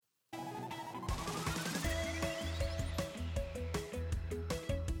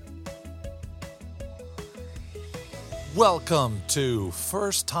Welcome to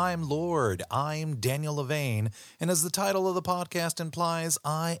First Time Lord. I'm Daniel Levane, and as the title of the podcast implies,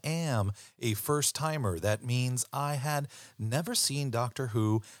 I am a first-timer. That means I had never seen Doctor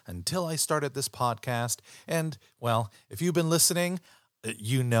Who until I started this podcast, and, well, if you've been listening,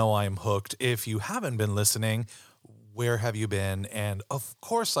 you know I'm hooked. If you haven't been listening, where have you been? And of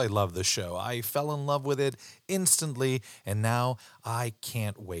course I love the show. I fell in love with it instantly, and now I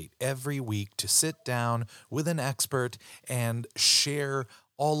can't wait every week to sit down with an expert and share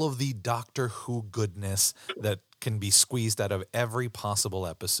all of the Doctor Who goodness that can be squeezed out of every possible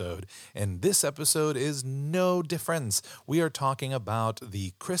episode. And this episode is no difference. We are talking about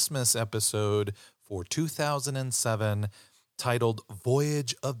the Christmas episode for 2007 titled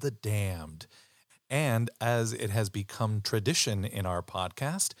Voyage of the Damned. And as it has become tradition in our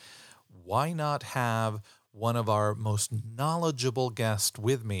podcast, why not have one of our most knowledgeable guests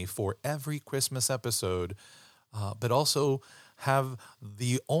with me for every Christmas episode, but also have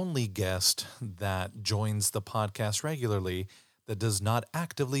the only guest that joins the podcast regularly that does not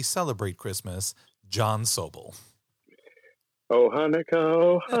actively celebrate Christmas, John Sobel. Oh,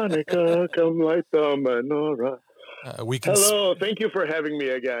 Hanukkah, come light the menorah. Hello, thank you for having me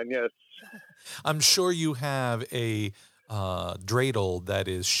again, yes. I'm sure you have a dreidel that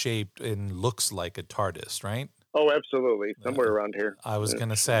is shaped and looks like a TARDIS, right? Oh, absolutely. Somewhere around here. I was going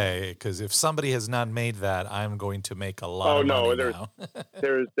to say, because if somebody has not made that, I'm going to make a lot of money now.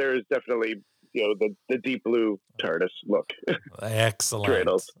 there's definitely, the deep blue TARDIS look. Excellent.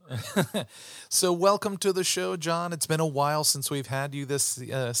 Dreidels. So welcome to the show, John. It's been a while since we've had you this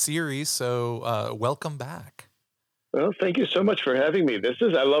series, so welcome back. Well, thank you so much for having me.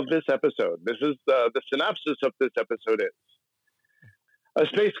 I love this episode. This is the synopsis of this episode is a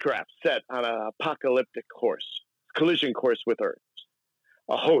spacecraft set on an apocalyptic collision course with Earth,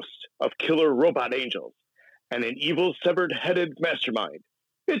 a host of killer robot angels, and an evil severed-headed mastermind.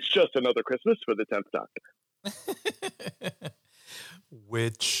 It's just another Christmas for the 10th Doctor.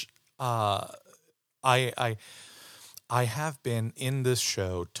 Which I have been in this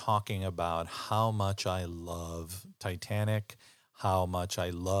show talking about how much I love Titanic, how much I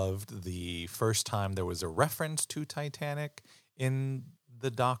loved the first time there was a reference to Titanic in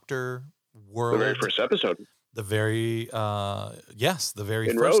the Doctor world. The very first episode. The very first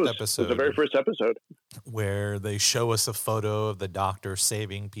episode. The very first episode. Where they show us a photo of the Doctor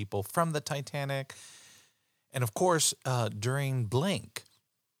saving people from the Titanic. And of course, during Blink,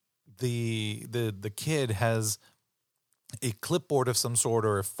 the kid has a clipboard of some sort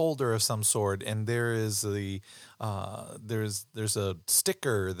or a folder of some sort, and there is there's a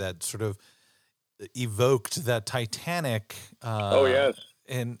sticker that sort of evoked that Titanic. Oh yes,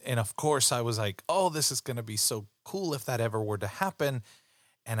 and of course I was like, oh, this is going to be so cool if that ever were to happen.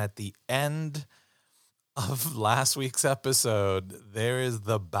 And at the end of last week's episode, there is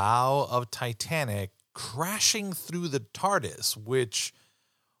the bow of Titanic crashing through the TARDIS, which,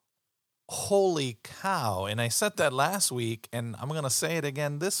 holy cow. And I said that last week, and I'm going to say it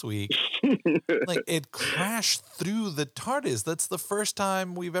again this week. Like, it crashed through the TARDIS. That's the first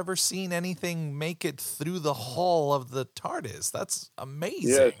time we've ever seen anything make it through the hull of the TARDIS. That's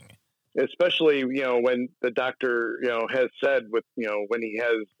amazing. Yes. Especially, when the Doctor, has said with, when he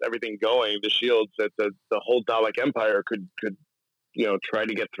has everything going, the shields, that the whole Dalek Empire could, try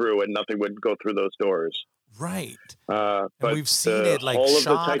to get through and nothing would go through those doors. Right. But we've seen it like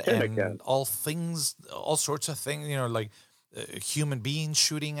shot and again. all sorts of things, like human beings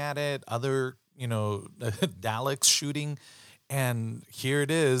shooting at it, other, Daleks shooting. And here it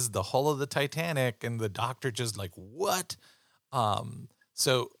is, the hull of the Titanic, and the Doctor just like, what?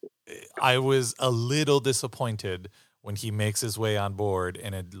 So I was a little disappointed when he makes his way on board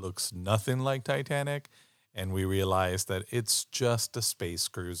and it looks nothing like Titanic. And we realize that it's just a space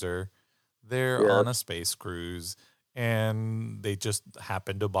cruiser. They're on a space cruise, and they just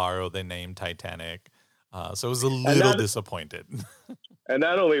happened to borrow the name Titanic. So I was a little disappointed. And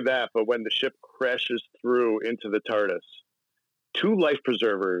not only that, but when the ship crashes through into the TARDIS, 2 life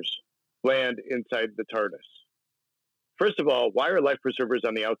preservers land inside the TARDIS. First of all, why are life preservers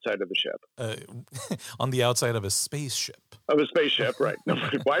on the outside of the ship? On the outside of a spaceship. Of a spaceship, right. No,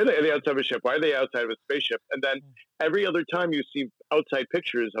 why are they on the outside of a ship? Why are they outside of a spaceship? And then every other time you see outside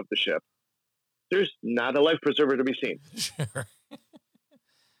pictures of the ship, there's not a life preserver to be seen. Sure.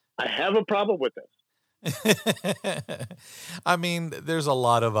 I have a problem with this. I mean, there's a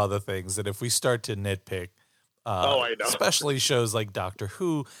lot of other things that if we start to nitpick, I know. Especially shows like Doctor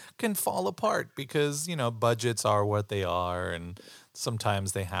Who can fall apart because, budgets are what they are and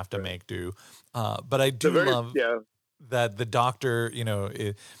sometimes they have to make do. But I do love... Yeah. that the doctor,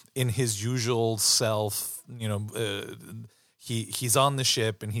 in his usual self, he's on the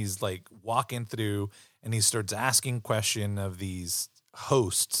ship and he's like walking through and he starts asking question of these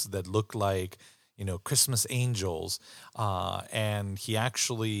hosts that look like, Christmas angels. And he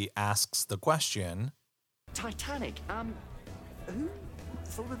actually asks the question, Titanic, who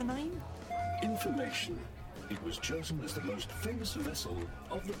thought of the name? Information. It was chosen as the most famous vessel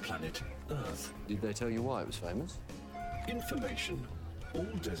of the planet Earth. Did they tell you why it was famous? Information. All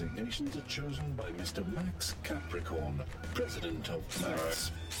designations are chosen by Mr. Max Capricorn, president of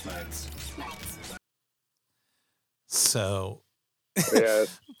Max. So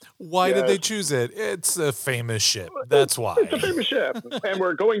Yes. why did Yes. they choose it? It's a famous ship. That's why. It's a famous ship, and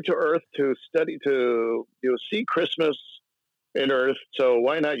we're going to Earth to study see Christmas in Earth. So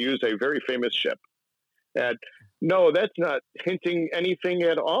why not use a very famous ship? And no, that's not hinting anything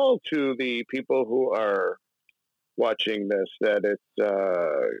at all to the people who are watching this. That it's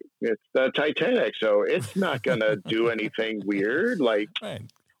the Titanic, so it's not going to do anything weird like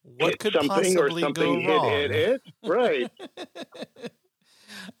Right. What hit could something or possibly something go wrong? hit it. Right.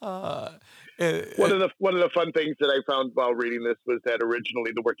 One of the fun things that I found while reading this was that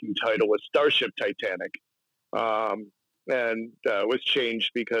originally the working title was Starship Titanic, and was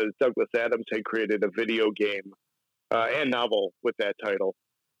changed because Douglas Adams had created a video game and novel with that title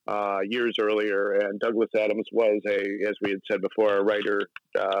years earlier. And Douglas Adams was as we had said before, a writer,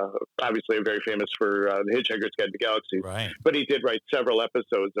 obviously very famous for The Hitchhiker's Guide to the Galaxy. Right. But he did write several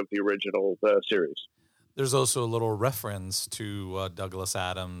episodes of the original series. There's also a little reference to Douglas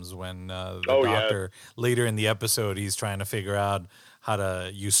Adams when the Oh, yeah. doctor later in the episode he's trying to figure out how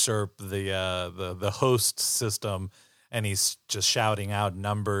to usurp the host system, and he's just shouting out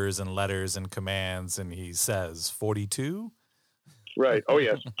numbers and letters and commands, and he says 42. Right. Oh,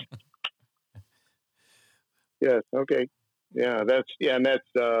 yes. Yes. Okay. Yeah. And that's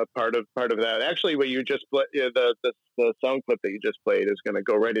part of that. Actually, what you just played, the sound clip that you just played is going to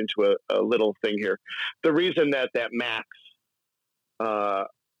go right into a little thing here. The reason that Max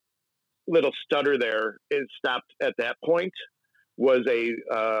little stutter there is stopped at that point was a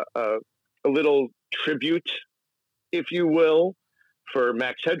little tribute, if you will, for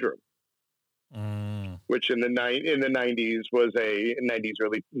Max Headroom. Which in the 90s was late 80s,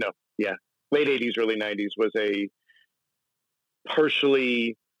 early 90s was a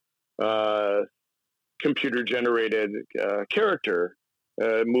partially computer generated character.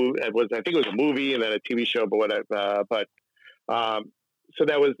 I think it was a movie and then a TV show, but whatever. So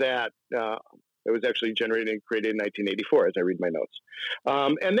that was that. It was actually generated and created in 1984, as I read my notes.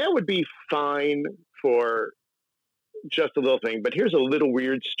 And that would be fine for just a little thing. But here's a little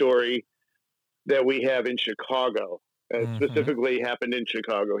weird story that we have in Chicago, specifically happened in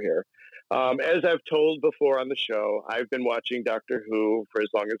Chicago here. As I've told before on the show, I've been watching Doctor Who for as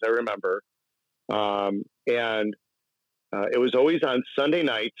long as I remember. And it was always on Sunday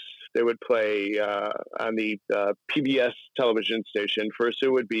nights. They would play on the PBS television station. First, it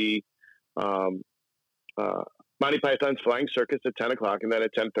would be Monty Python's Flying Circus at 10 o'clock, and then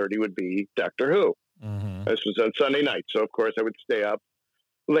at 10:30 would be Doctor Who. This was on Sunday night. So, of course, I would stay up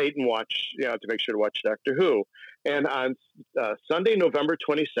late and watch, to make sure to watch Doctor Who. And on Sunday, November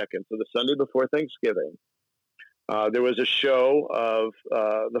 22nd, so the Sunday before Thanksgiving, there was a show of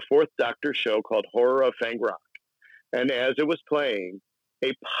the Fourth Doctor show called Horror of Fang Rock. And as it was playing,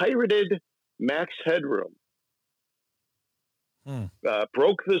 a pirated Max Headroom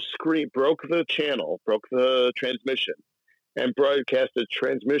broke the screen, broke the channel, broke the transmission, and broadcast a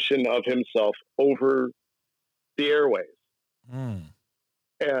transmission of himself over the airways.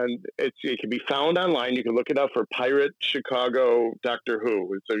 And it can be found online. You can look it up for Pirate Chicago Doctor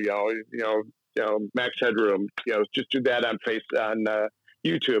Who. So Max Headroom. Just do that on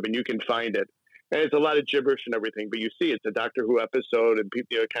YouTube, and you can find it. And it's a lot of gibberish and everything, but you see it's a Doctor Who episode, and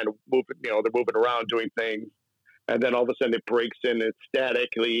people kind of moving. They're moving around doing things, and then all of a sudden it breaks in, it's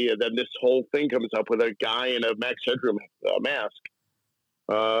statically, and then this whole thing comes up with a guy in a Max Headroom mask,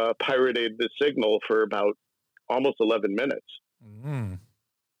 pirated the signal for about almost 11 minutes.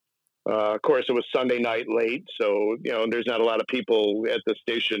 Of course, it was Sunday night late, so there's not a lot of people at the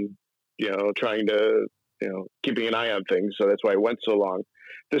station, trying to, keeping an eye on things. So that's why it went so long.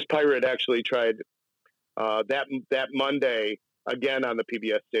 This pirate actually tried that Monday again on the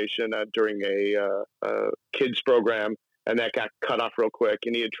PBS station during a kids program, and that got cut off real quick.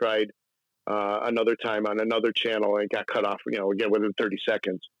 And he had tried another time on another channel and got cut off, again within 30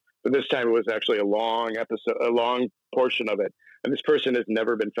 seconds. But this time it was actually a long episode, a long portion of it. And this person has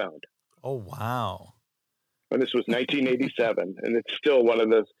never been found. Oh, wow. And this was 1987, and it's still one of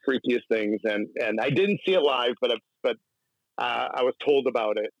the freakiest things. And I didn't see it live, but I was told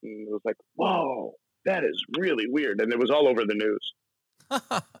about it, and it was like, whoa, that is really weird. And it was all over the news.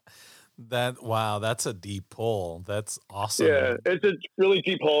 Wow, that's a deep pull. That's awesome. Yeah, it's a really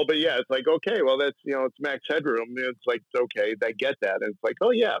deep hole, but yeah, it's like, okay, well, that's, it's Max Headroom. It's like, okay, I get that. And it's like,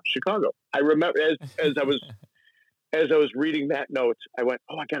 oh yeah, Chicago. I remember as I was reading that note, I went,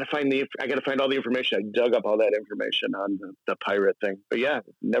 oh, I got to find all the information. I dug up all that information on the pirate thing, but yeah,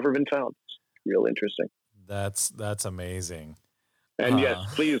 never been found. It's real interesting. That's amazing. And yes,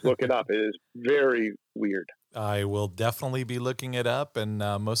 please look it up. It is very weird. I will definitely be looking it up and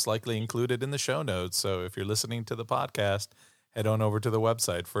most likely include it in the show notes. So if you're listening to the podcast, head on over to the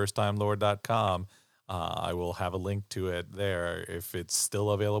website, firsttimelord.com. I will have a link to it there. If it's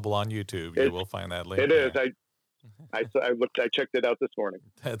still available on YouTube, you will find that link. It is. I checked it out this morning.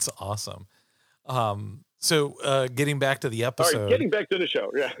 That's awesome. So getting back to the episode, all right, getting back to the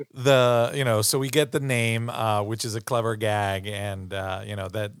show. Yeah. So we get the name, which is a clever gag. And,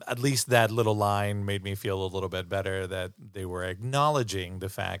 that at least that little line made me feel a little bit better that they were acknowledging the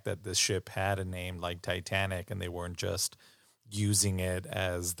fact that the ship had a name like Titanic and they weren't just using it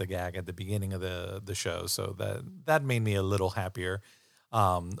as the gag at the beginning of the show. So that made me a little happier.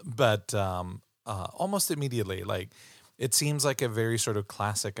 But almost immediately, it seems like a very sort of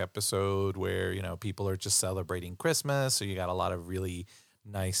classic episode where, people are just celebrating Christmas. So you got a lot of really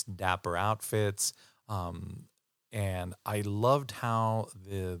nice, dapper outfits. And I loved how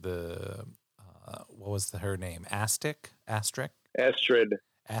what was her name? Astrid.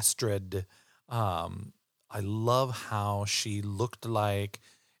 I love how she looked like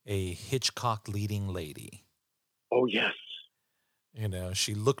a Hitchcock leading lady. Oh, yes.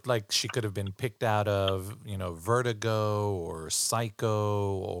 She looked like she could have been picked out of, Vertigo or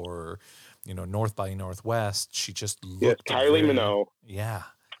Psycho or, North by Northwest. She just looked Kylie Minogue. Yeah.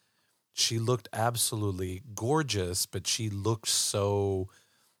 She looked absolutely gorgeous, but she looked so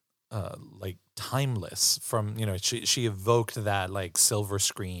timeless from, she evoked that silver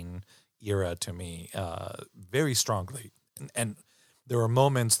screen era to me very strongly. And there were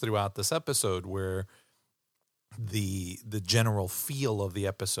moments throughout this episode where the general feel of the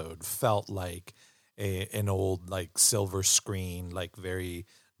episode felt like an old silver screen, very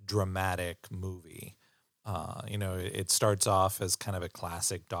dramatic movie. It starts off as kind of a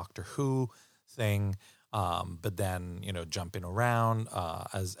classic Doctor Who thing, but then jumping around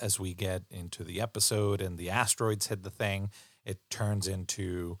as we get into the episode and the asteroids hit the thing, it turns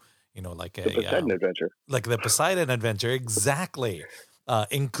into the Poseidon Adventure, the Poseidon Adventure, exactly.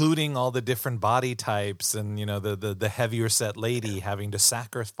 Including all the different body types and, the heavier set lady having to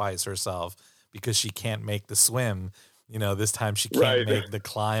sacrifice herself because she can't make the swim. This time she can't make the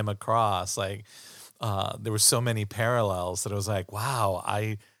climb across. There were so many parallels that I was like, wow,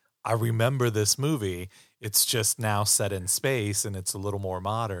 I remember this movie. It's just now set in space and it's a little more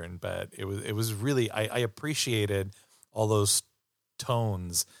modern, but it was really, I appreciated all those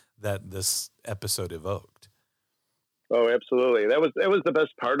tones that this episode evoked. Oh, absolutely. That was the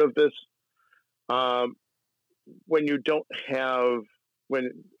best part of this.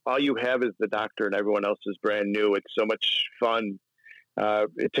 When all you have is the Doctor and everyone else is brand new, it's so much fun.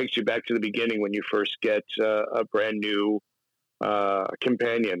 It takes you back to the beginning when you first get a brand new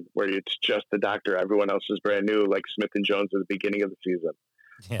companion where it's just the Doctor. Everyone else is brand new, like Smith and Jones at the beginning of the season.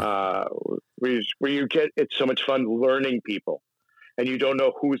 Yeah. Where you get, it's so much fun learning people and you don't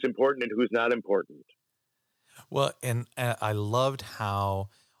know who's important and who's not important. Well, and I loved how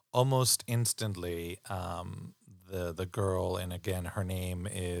almost instantly the girl, and again, her name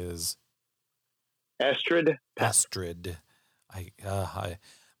is Astrid. Astrid.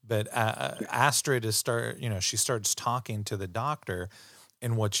 But Astrid she starts talking to the Doctor,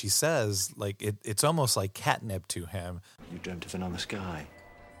 and what she says, it's almost like catnip to him. You dreamt of another sky,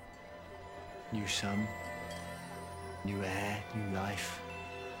 new sun, new air, new life.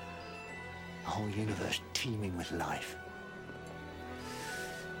 A whole universe teeming with life.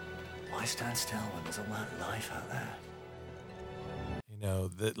 Why stand still when there's all that life out there?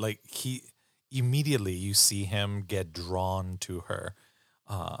 He immediately you see him get drawn to her.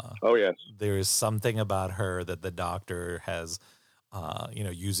 Oh yes, there is something about her that the Doctor has,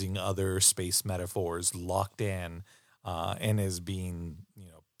 using other space metaphors, locked in, and is being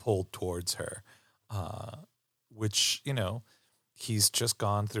pulled towards her, which he's just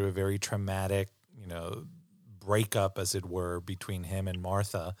gone through a very traumatic, breakup, as it were, between him and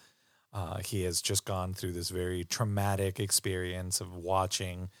Martha. He has just gone through this very traumatic experience of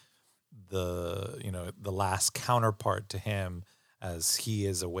watching the last counterpart to him, as he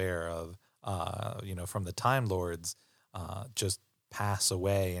is aware of, from the Time Lords, just pass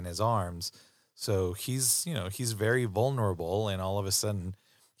away in his arms. So he's very vulnerable, and all of a sudden,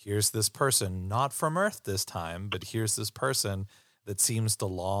 here's this person, not from Earth this time, but here's this person that seems to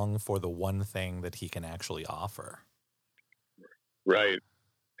long for the one thing that he can actually offer. Right.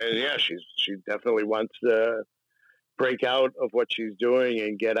 And yeah, she definitely wants to break out of what she's doing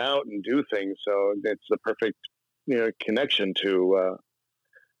and get out and do things. So it's the perfect, connection to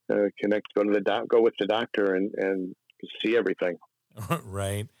go with the doctor and see everything.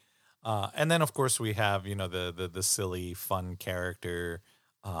 Right. And then of course we have, the silly, fun character,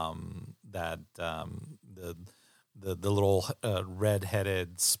 that, the little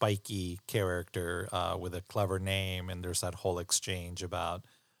red-headed, spiky character with a clever name, and there's that whole exchange about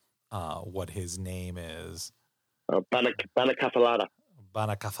what his name is. Banakafalata.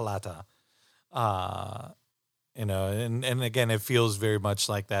 Banakafalata. And again, it feels very much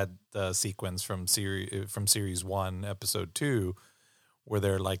like that sequence from series 1, episode 2, where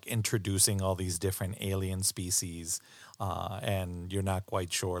they're like introducing all these different alien species, and you're not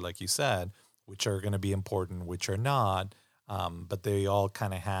quite sure, like you said, which are going to be important, which are not, but they all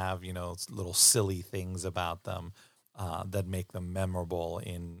kind of have, little silly things about them that make them memorable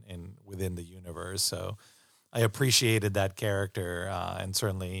within the universe. So I appreciated that character, and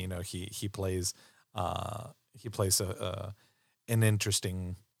certainly, he plays an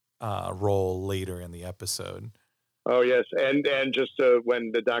interesting role later in the episode. Oh yes, and just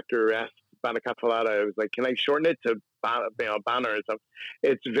when the doctor asked Banakafalata, it was like, "Can I shorten it to Banner or something?"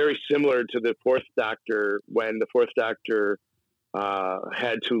 It's very similar to the Fourth Doctor when the Fourth Doctor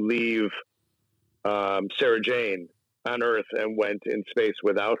had to leave Sarah Jane on Earth and went in space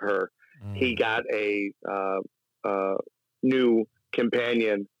without her. He got a new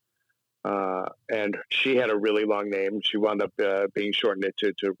companion, and she had a really long name. She wound up being shortened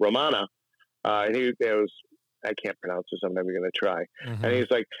to Romana. And I can't pronounce this. I'm never going to try. Mm-hmm. And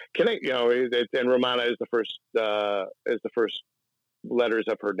he's like, "Can I?" And Romana is the first letters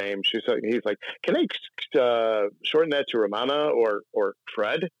of her name. He's like, "Can I shorten that to Romana or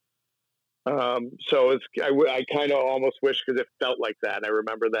Fred?" So I kind of almost wish, because it felt like that. And I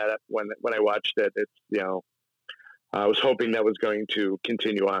remember that when I watched it. It's I was hoping that was going to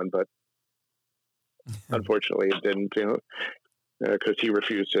continue on, but unfortunately it didn't. Because he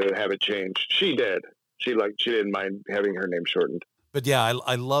refused to have it changed. She did. She didn't mind having her name shortened. But yeah,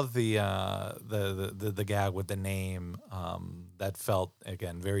 I love the gag with the name. That felt,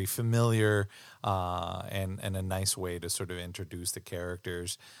 again, very familiar, and a nice way to sort of introduce the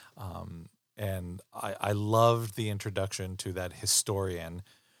characters. And I loved the introduction to that historian,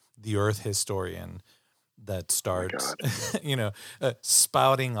 the Earth historian, that starts,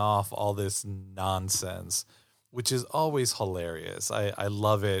 spouting off all this nonsense, which is always hilarious. I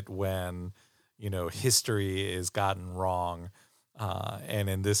love it when, history is gotten wrong. And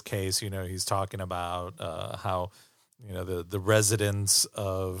in this case, he's talking about how, the residents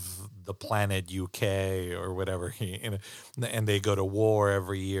of the planet UK or whatever, and they go to war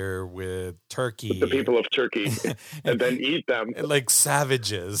every year with Turkey. With the people of Turkey, and then eat them like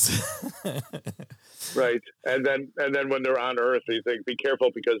savages. Right, and then when they're on Earth, he's like, "Be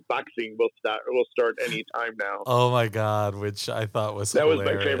careful because boxing will start any time now." Oh my God, which I thought was that hilarious.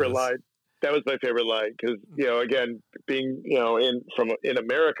 was my favorite line. That was my favorite line because again, being in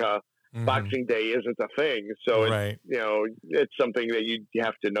America, mm-hmm. Boxing Day isn't a thing, so right. It's something that you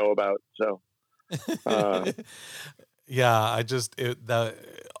have to know about. So, yeah,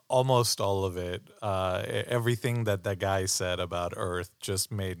 almost all of it, everything that guy said about Earth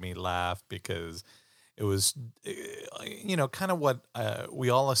just made me laugh because it was, kind of what we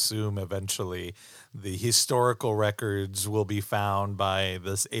all assume eventually the historical records will be found by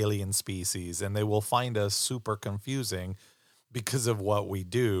this alien species, and they will find us super confusing because of what we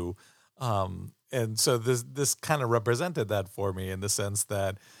do. And so this kind of represented that for me in the sense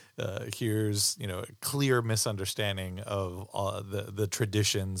that here's, a clear misunderstanding of the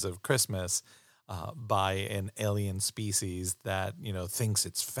traditions of Christmas by an alien species that, thinks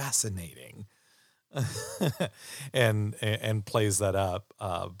it's fascinating. and plays that up.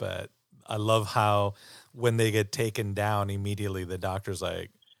 But I love how when they get taken down, immediately the doctor's like,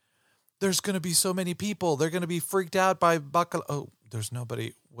 "There's going to be so many people. They're going to be freaked out by Bacala." Oh, there's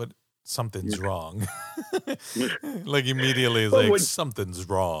nobody. What? Something's wrong. Like immediately, it's something's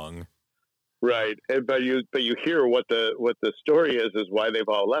wrong. Right, but you hear what the story is why they've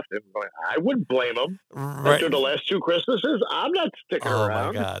all left. And I wouldn't blame them. Right. After the last two Christmases, I'm not sticking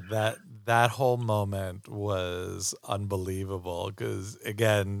around. Oh my God, that whole moment was unbelievable because,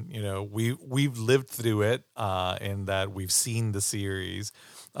 again, we've lived through it in that we've seen the series.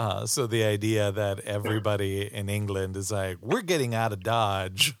 So the idea that everybody in England is like, we're getting out of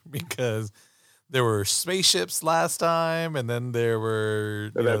Dodge because there were spaceships last time, and then there were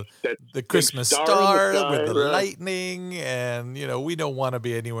the Christmas star with the lightning, and we don't want to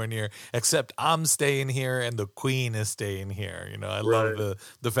be anywhere near. Except I'm staying here, and the Queen is staying here. I love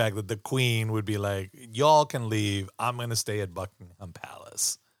the fact that the Queen would be like, "Y'all can leave. I'm going to stay at Buckingham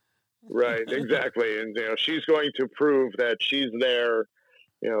Palace." Right, exactly, and she's going to prove that she's there.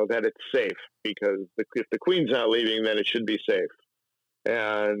 That it's safe because if the Queen's not leaving, then it should be safe.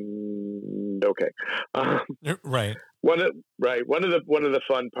 And okay, right. One of the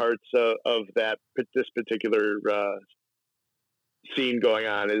fun parts of this particular scene going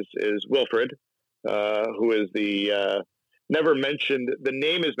on is Wilfred, who is the never mentioned. The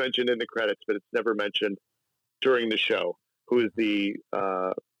name is mentioned in the credits, but it's never mentioned during the show. Who is the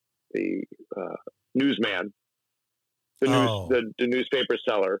newsman, the newspaper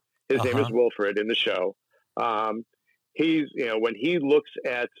seller? His name is Wilfred in the show. He's, when he looks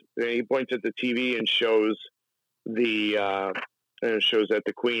at, he points at the TV and shows that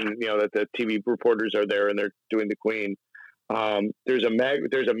the Queen, that the TV reporters are there and they're doing the Queen. There's a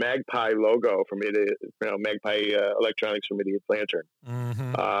Magpie logo from it, Magpie Electronics from Idiot Lantern,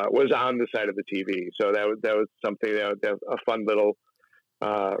 was on the side of the TV. So that was something that a fun little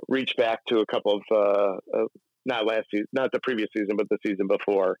reach back to a couple of not last season, not the previous season, but the season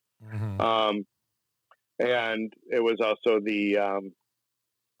before. And it was also the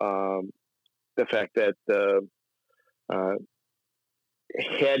fact that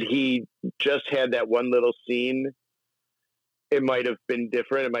had he just had that one little scene, it might have been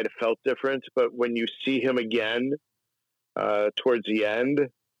different. It might have felt different. But when you see him again towards the end,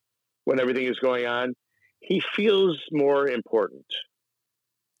 when everything is going on, he feels more important.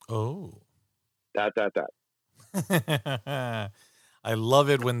 Oh. ... I love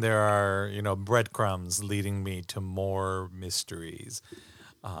it when there are, breadcrumbs leading me to more mysteries.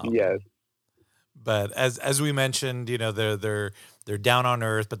 Yes. But as we mentioned, they're down on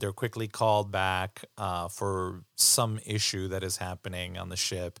Earth, but they're quickly called back for some issue that is happening on the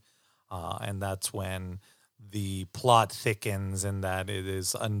ship, and that's when the plot thickens and that it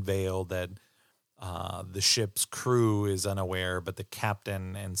is unveiled that the ship's crew is unaware, but the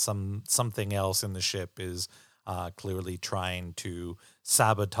captain and something else in the ship is clearly trying to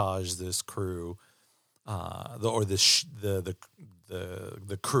sabotage this crew, the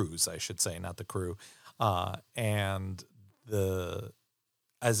crews, I should say, not the crew, and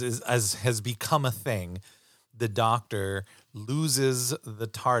as has become a thing, the Doctor loses the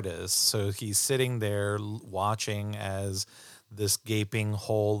TARDIS, so he's sitting there watching as this gaping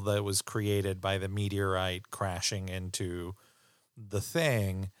hole that was created by the meteorite crashing into the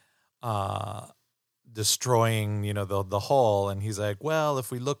thing, destroying, the hull. And he's like, well,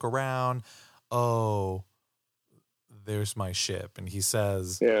 if we look around, there's my ship. And he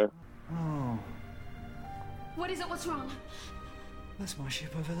says, yeah. Oh. What is it? What's wrong? That's my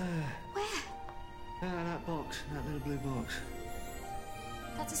ship over there. Where? That box, that little blue box.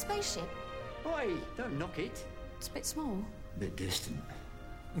 That's a spaceship. Oi, don't knock it. It's a bit small. A bit distant.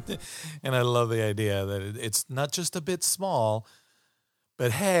 And I love the idea that it's not just a bit small,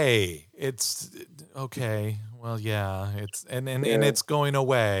 but hey, it's okay. Well, yeah, it's and it's going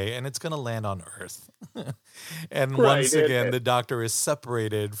away, and it's going to land on Earth. And once again, the Doctor is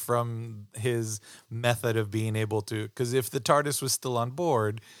separated from his method of being able to, because if the TARDIS was still on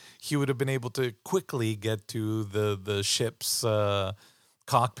board, he would have been able to quickly get to the ship's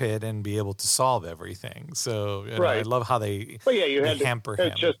cockpit and be able to solve everything. So I love how they hamper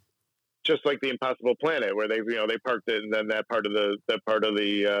him. Just like the Impossible Planet, where they parked it, and then that part of the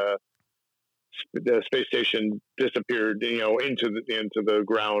space station disappeared, into the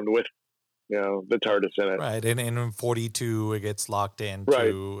ground with the TARDIS in it. Right, and in 42 it gets locked into part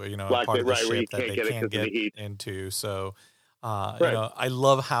of the ship that they can't get into. So I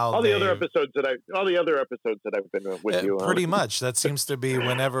love how all the other episodes that I've been with you. Pretty much, that seems to be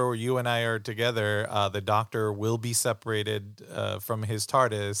whenever you and I are together, the Doctor will be separated from his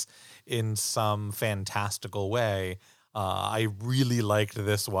TARDIS in some fantastical way. I really liked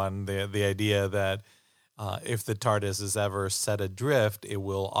this one, the idea that if the TARDIS is ever set adrift, it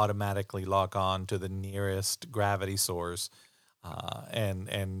will automatically lock on to the nearest gravity source and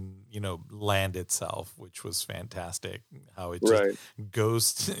land itself, which was fantastic. How it just goes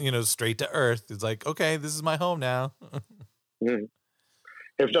straight to Earth. It's like, okay, this is my home now. Mm-hmm.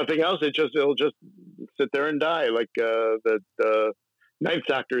 If nothing else, it'll just sit there and die, like the Ninth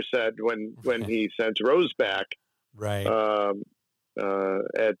Doctor said when he sent Rose back, Right.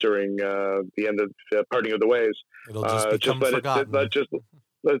 During the end of Parting of the Ways, It'll just become forgotten.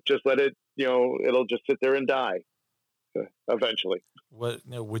 Let's just let it. It'll just sit there and die eventually.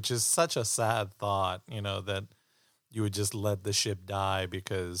 Which is such a sad thought. That you would just let the ship die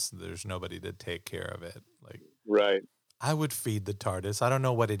because there's nobody to take care of it. Like, right. I would feed the TARDIS. I don't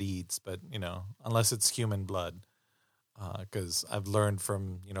know what it eats, but unless it's human blood, because I've learned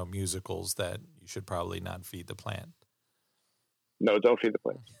from musicals that you should probably not feed the plant. No, don't feed the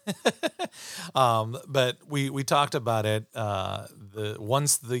plant. But we talked about it.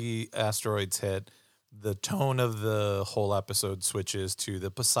 Once the asteroids hit, the tone of the whole episode switches to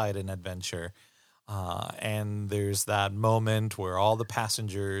the Poseidon adventure. And there's that moment where all the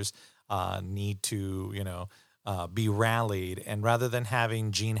passengers need to, be rallied. And rather than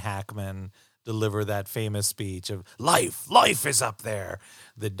having Gene Hackman deliver that famous speech of life is up there,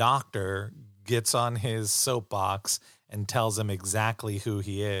 the Doctor gets on his soapbox and tells him exactly who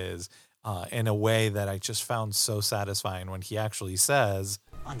he is in a way that I just found so satisfying when he actually says,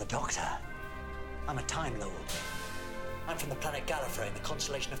 I'm the Doctor. I'm a Time Lord. I'm from the planet Gallifrey in the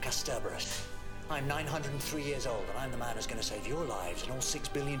constellation of Kasterborous. I'm 903 years old, and I'm the man who's going to save your lives and all 6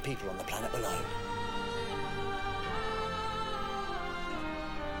 billion people on the planet below.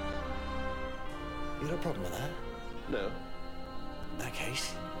 You got a problem with that? No. In that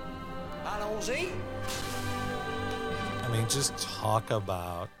case, allons-y. I mean, just talk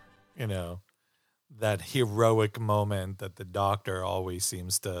about, that heroic moment that the Doctor always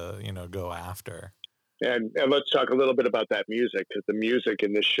seems to, go after. And let's talk a little bit about that music, because the music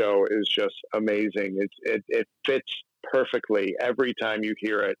in this show is just amazing. It fits perfectly every time you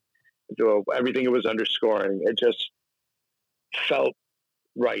hear it. Everything it was underscoring, it just felt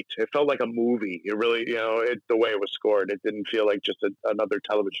right. It felt like a movie. It really, the way it was scored, it didn't feel like just another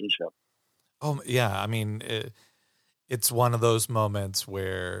television show. Oh, yeah. I mean, it's one of those moments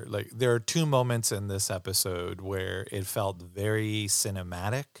where, like, there are two moments in this episode where it felt very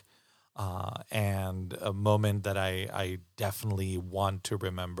cinematic. And a moment that I definitely want to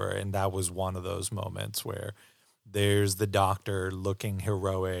remember. And that was one of those moments where there's the Doctor looking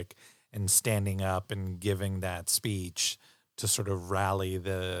heroic and standing up and giving that speech to sort of rally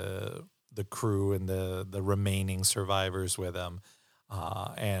the crew and the remaining survivors with him.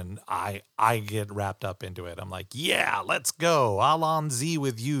 And I get wrapped up into it. I'm like, yeah, let's go. Allons-y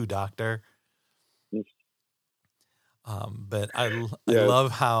with you, Doctor. But I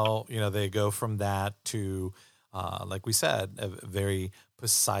love how, they go from that to, like we said, a very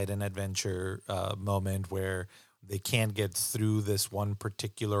Poseidon adventure moment where they can't get through this one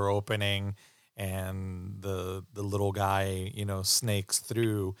particular opening and the little guy, snakes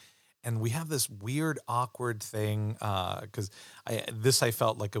through. And we have this weird, awkward thing because I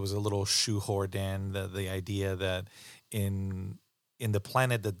felt like it was a little shoehorned in, the idea that in the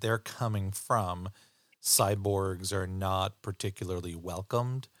planet that they're coming from, cyborgs are not particularly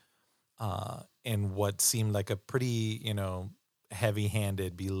welcomed in what seemed like a pretty,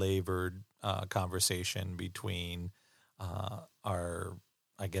 heavy-handed, belabored conversation between our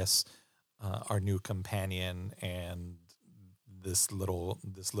new companion and this little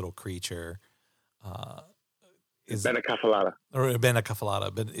creature. Is Benacafalata. Or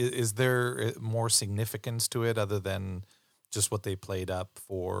Benacafalata. But is there more significance to it other than just what they played up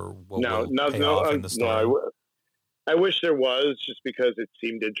for what will pay off in the story? No, I wish there was, just because it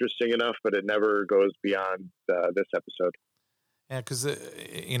seemed interesting enough, but it never goes beyond this episode. Yeah, because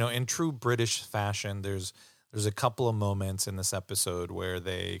in true British fashion, there's a couple of moments in this episode where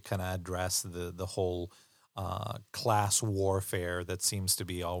they kind of address the whole class warfare that seems to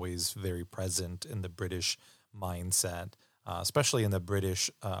be always very present in the British mindset, especially in the British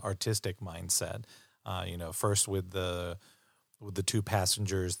artistic mindset. First with the two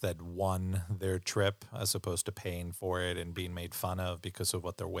passengers that won their trip as opposed to paying for it and being made fun of because of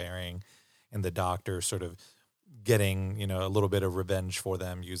what they're wearing, and the Doctor sort of getting, a little bit of revenge for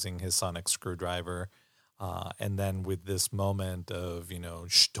them using his sonic screwdriver. And then with this moment of,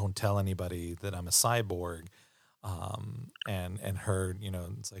 shh, don't tell anybody that I'm a cyborg. And her,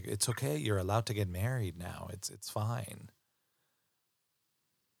 it's like, it's okay. You're allowed to get married now. It's fine.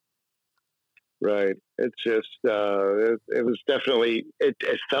 Right. It's just, it was definitely, it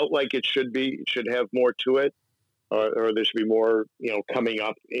felt like it should have more to it, or there should be more, coming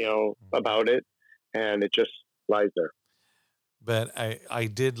up, about it. And it just lies there. But I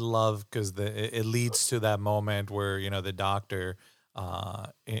did love, because it leads to that moment where, the Doctor,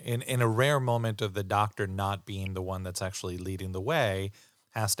 in a rare moment of the Doctor not being the one that's actually leading the way,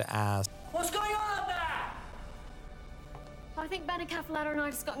 has to ask, What's going on up there? I think Ben and Cafalata and I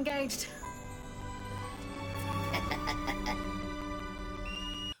just got engaged.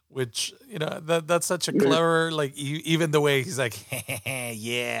 Which, that's such a clever, like, even the way he's like,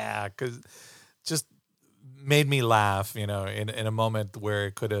 yeah, because just made me laugh, in a moment where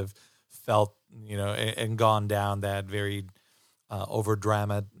it could have felt, and gone down that very over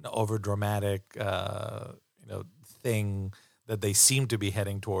dramatic, thing that they seem to be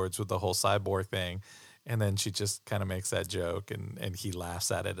heading towards with the whole cyborg thing. And then she just kind of makes that joke and he laughs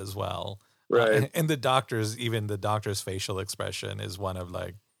at it as well. Right. And the doctor's facial expression is one of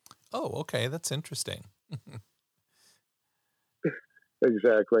like, oh, okay, that's interesting.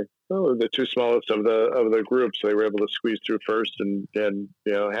 Exactly. Oh, the two smallest of the groups, they were able to squeeze through first and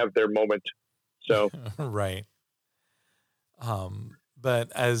have their moment. So right.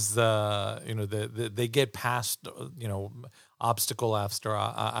 But as they get past obstacle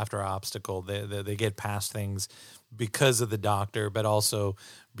after obstacle, they get past things because of the doctor, but also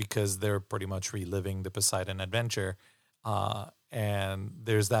because they're pretty much reliving the Poseidon adventure. And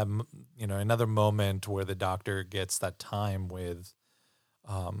there's that another moment where the doctor gets that time with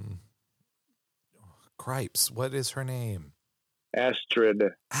Cripes. What is her name?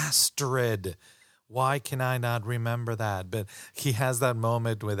 Astrid. Why can I not remember that? But he has that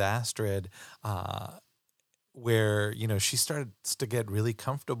moment with Astrid where, she starts to get really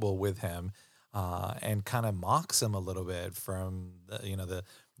comfortable with him and kind of mocks him a little bit from,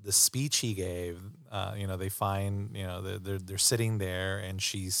 the speech he gave. They find, they're sitting there and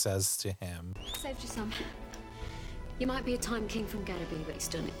she says to him, Saved you some. You might be a time king from Gadaby, but he's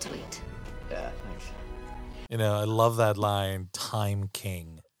done it to eat. Yeah, thanks. I love that line, time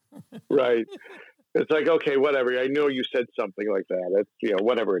king. Right. It's like, okay, whatever. I know you said something like that. It's,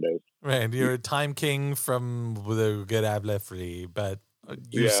 whatever it is. Right. You're a time king from the Gadaby, but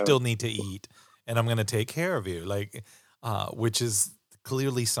you still need to eat, and I'm going to take care of you. Like, which is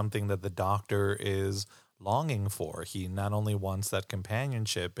clearly something that the doctor is longing for. He not only wants that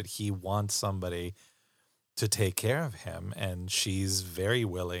companionship, but he wants somebody to take care of him, and she's very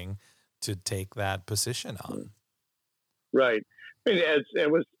willing to take that position on. Right. I mean, as it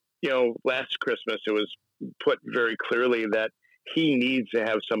was, last Christmas, it was put very clearly that he needs to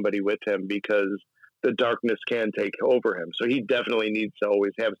have somebody with him because the darkness can take over him. So he definitely needs to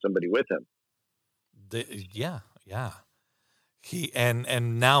always have somebody with him. Yeah. He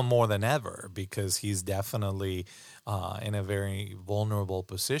and now more than ever, because he's definitely in a very vulnerable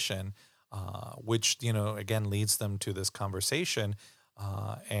position, which again leads them to this conversation,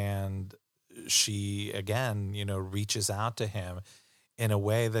 and she again reaches out to him in a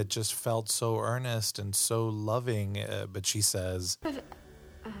way that just felt so earnest and so loving. But she says,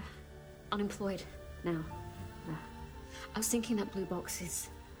 Unemployed now. I was thinking that blue box is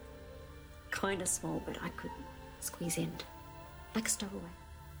kind of small, but I could squeeze in. Like a stowaway.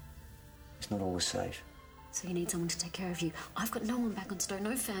 It's not always safe. So you need someone to take care of you. I've got no one back on Stowe,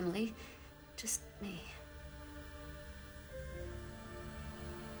 no family. Just me.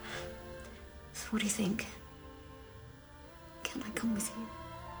 So what do you think? Can I come with you?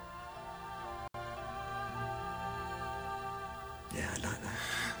 Yeah, I like that.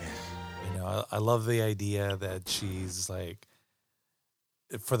 Yeah. I love the idea that she's like,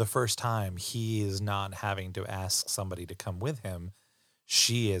 for the first time, he is not having to ask somebody to come with him.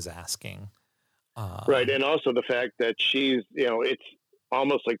 She is asking. Right. And also the fact that she's, it's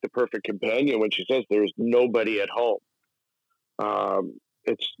almost like the perfect companion when she says there's nobody at home.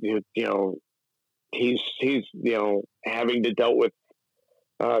 It's, he's having to dealt with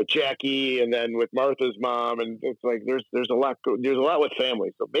Jackie and then with Martha's mom, and it's like there's a lot with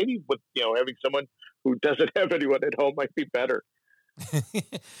family. So maybe with having someone who doesn't have anyone at home might be better.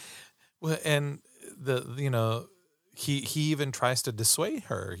 Well, and he even tries to dissuade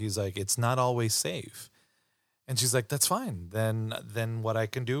her. He's like, it's not always safe, and she's like, that's fine. Then what I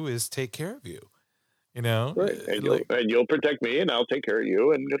can do is take care of you. Right. And you'll protect me, and I'll take care of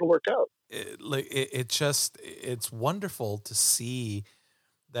you, and it'll work out. It's wonderful to see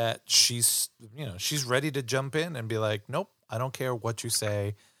that she's ready to jump in and be like, nope, I don't care what you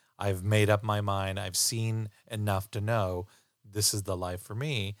say. I've made up my mind. I've seen enough to know this is the life for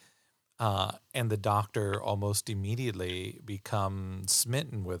me. And the doctor almost immediately becomes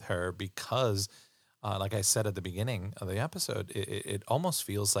smitten with her because, like I said at the beginning of the episode, it almost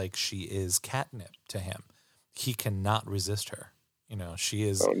feels like she is catnip to him. He cannot resist her. She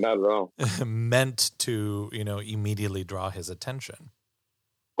is not at all meant to, immediately draw his attention.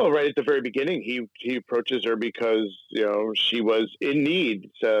 Well, right at the very beginning, he approaches her because, she was in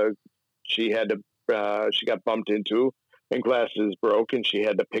need. So she got bumped into and glasses broke and she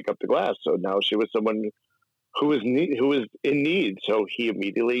had to pick up the glass. So now she was someone who was in need. So he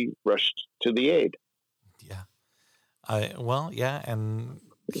immediately rushed to the aid. Yeah. And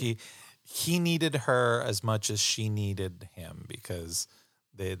he needed her as much as she needed him, because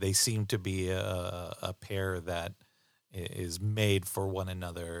they seem to be a pair that is made for one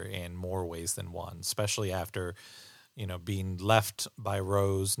another in more ways than one, especially after, being left by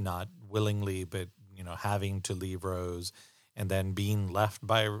Rose, not willingly, but, having to leave Rose, and then being left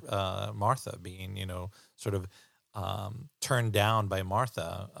by Martha, being, sort of turned down by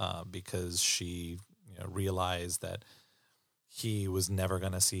Martha because she realized that he was never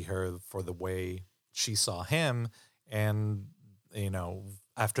going to see her for the way she saw him. And,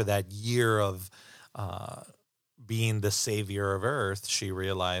 after that year of being the savior of Earth, she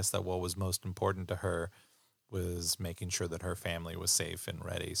realized that what was most important to her was making sure that her family was safe and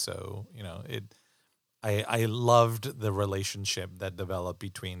ready. So, I loved the relationship that developed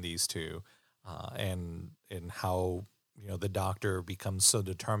between these two, and how, the Doctor becomes so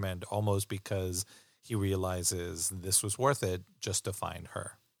determined almost because he realizes this was worth it just to find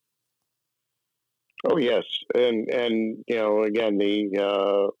her. Oh, yes. And again,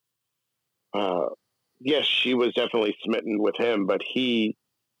 yes, she was definitely smitten with him, but he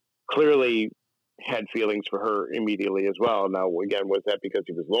clearly had feelings for her immediately as well. Now, again, was that because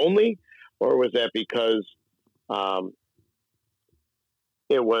he was lonely, or was that because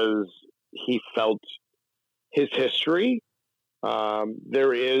he felt his history?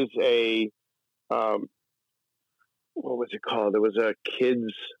 There is a, what was it called? There was a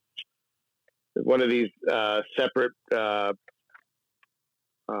kids, one of these separate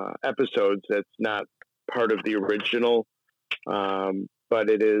episodes that's not part of the original, but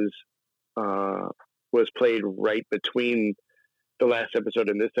it is was played right between the last episode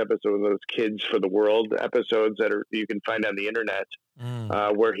and this episode, of those Kids for the World episodes that you can find on the internet,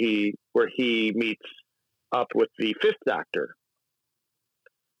 where he meets up with the Fifth Doctor.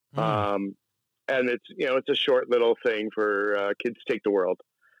 And it's a short little thing for Kids Take the World.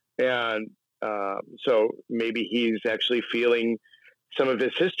 And so maybe he's actually feeling some of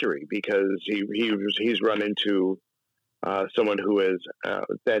his history, because he's run into someone who is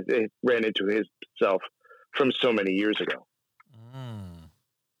that ran into himself from so many years ago.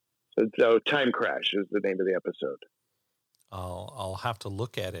 So Time Crash is the name of the episode. I'll have to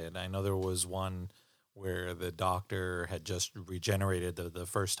look at it. I know there was one where the Doctor had just regenerated the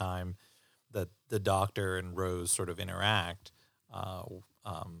first time that the Doctor and Rose sort of interact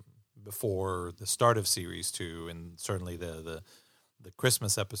before the start of Series 2, and certainly the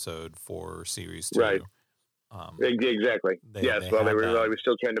Christmas episode for Series 2. Right. Exactly. Yes. They were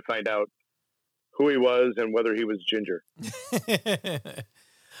still trying to find out who he was and whether he was ginger.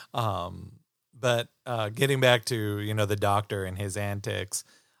 But getting back to, the Doctor and his antics,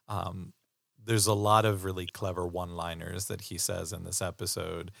 there's a lot of really clever one-liners that he says in this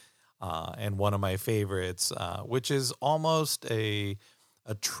episode. And one of my favorites, which is almost a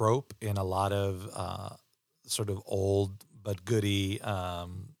trope in a lot of sort of old but goody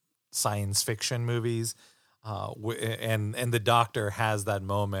science fiction movies. And the Doctor has that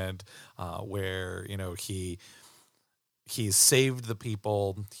moment where, he's saved the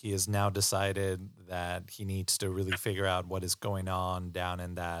people. He has now decided that he needs to really figure out what is going on down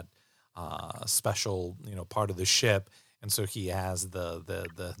in that special, part of the ship. And so he has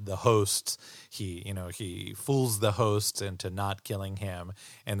the hosts. He fools the hosts into not killing him,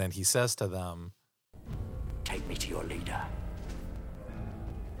 and then he says to them, "Take me to your leader."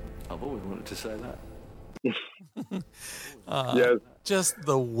 I've always wanted to say that. Yes. Just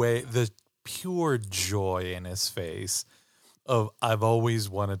the pure joy in his face of "I've always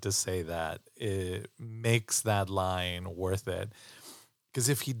wanted to say that," it makes that line worth it. Because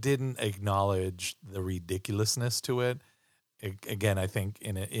if he didn't acknowledge the ridiculousness to it, again, I think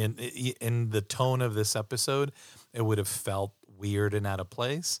in the tone of this episode, it would have felt weird and out of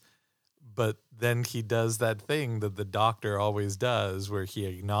place. But then he does that thing that the Doctor always does, where he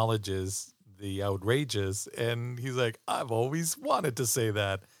acknowledges the outrageous, and he's like, "I've always wanted to say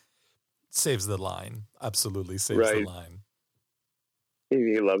that." Saves the line. Absolutely saves the line.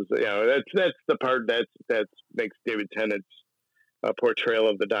 He loves it. That's the part that makes David Tennant's portrayal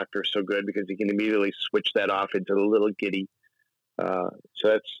of the Doctor so good, because he can immediately switch that off into the little giddy. So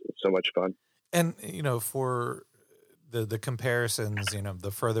that's so much fun. And, for the comparisons,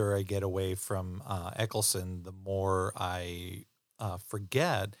 the further I get away from Eccleston, the more I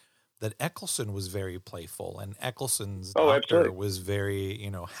forget that Eccleston was very playful, and Eccleston's Doctor was very,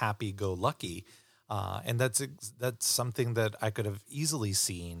 happy-go-lucky. And that's something that I could have easily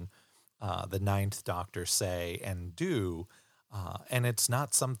seen the Ninth Doctor say and do. And it's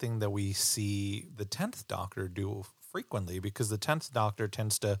not something that we see the 10th Doctor do frequently, because the 10th Doctor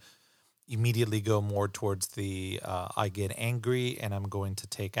tends to immediately go more towards the I get angry and I'm going to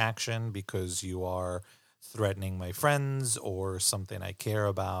take action because you are threatening my friends or something I care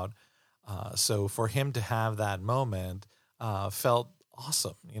about. So for him to have that moment felt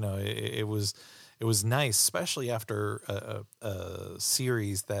awesome. It was nice, especially after a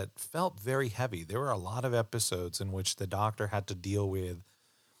series that felt very heavy. There were a lot of episodes in which the Doctor had to deal with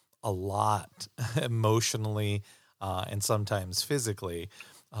a lot emotionally and sometimes physically.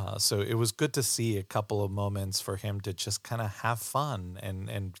 So it was good to see a couple of moments for him to just kind of have fun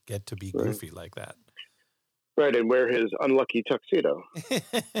and get to be goofy like that. Right, and wear his unlucky tuxedo.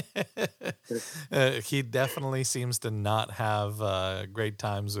 He definitely seems to not have great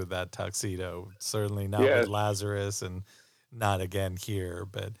times with that tuxedo. Certainly not with Lazarus, and not again here.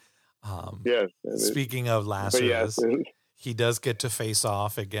 But speaking of Lazarus, he does get to face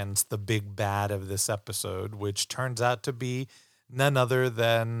off against the big bad of this episode, which turns out to be none other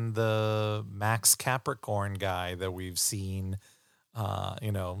than the Max Capricorn guy that we've seen,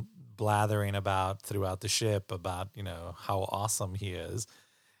 blathering about throughout the ship about, how awesome he is.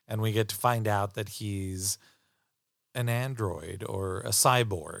 And we get to find out that he's an android or a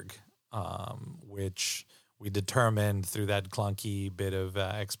cyborg, which we determined through that clunky bit of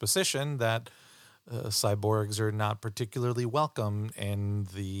exposition that cyborgs are not particularly welcome in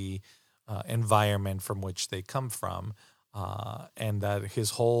the environment from which they come from. And that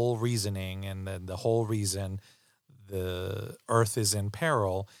his whole reasoning and then the whole reason the Earth is in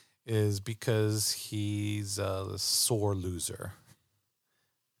peril is because he's a sore loser.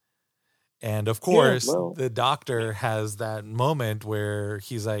 And of course, the Doctor has that moment where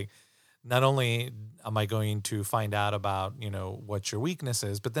he's like, not only am I going to find out about, what your weakness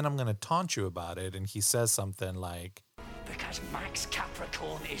is, but then I'm going to taunt you about it. And he says something like, because Max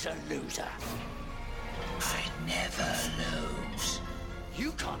Capricorn is a loser. I never lose.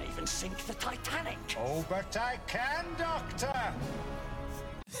 You can't even sink the Titanic. Oh, but I can, Doctor.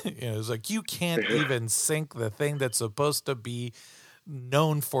 It's like, you can't even sink the thing that's supposed to be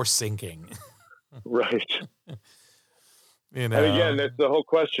known for sinking. Right. And again, that's the whole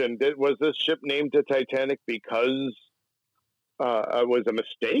question. Was this ship named the Titanic because it was a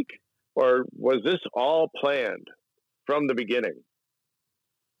mistake? Or was this all planned from the beginning?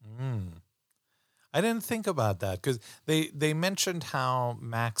 I didn't think about that, because they mentioned how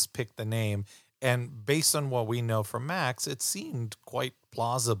Max picked the name, and based on what we know from Max, it seemed quite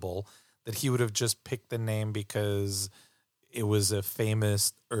plausible that he would have just picked the name because it was a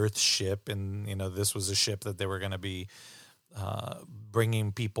famous Earth ship, and this was a ship that they were going to be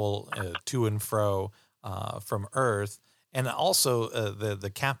bringing people to and fro from Earth. And also the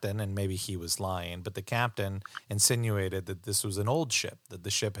captain, and maybe he was lying, but the captain insinuated that this was an old ship, that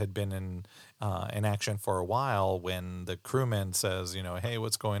the ship had been in action for a while, when the crewman says, hey,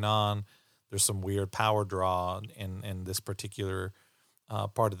 what's going on? There's some weird power draw in this particular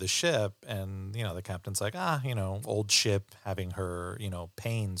part of the ship. And, the captain's like, old ship having her,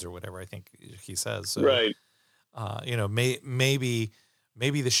 pains or whatever, I think he says. So, right. Maybe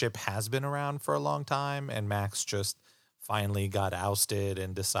the ship has been around for a long time, and Max just finally got ousted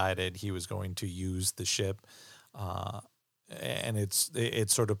and decided he was going to use the ship. And it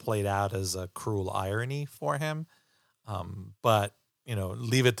sort of played out as a cruel irony for him. But,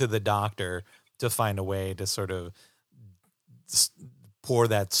 leave it to the Doctor to find a way to sort of pour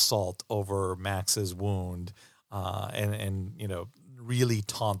that salt over Max's wound and really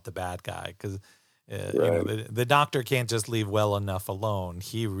taunt the bad guy. Because, the Doctor can't just leave well enough alone.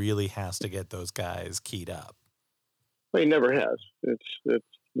 He really has to get those guys keyed up. Well, he never has. That's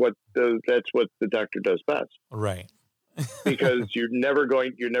what the Doctor does best. Right. Because you're never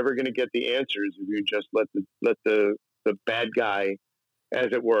going to get the answers if you just let the bad guy, as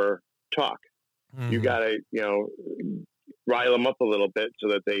it were, talk. Mm-hmm. You got to rile them up a little bit so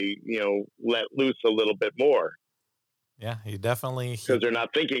that they let loose a little bit more. Yeah, he definitely, because they're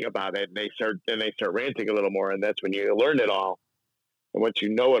not thinking about it, and they start ranting a little more, and that's when you learn it all. And once you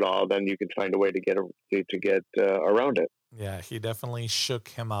know it all, then you can find a way to get around it. Yeah, he definitely shook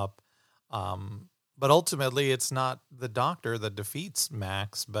him up. But ultimately, it's not the Doctor that defeats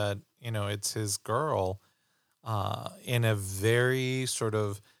Max, but, it's his girl in a very sort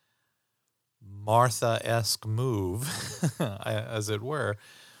of Martha-esque move, as it were.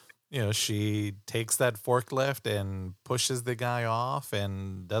 She takes that forklift and pushes the guy off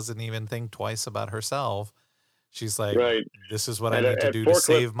and doesn't even think twice about herself. She's like, this is what I need to do to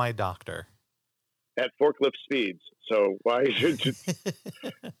save my doctor. at forklift speeds. So why should you,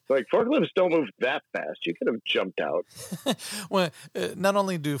 like, forklifts don't move that fast? You could have jumped out. Well, not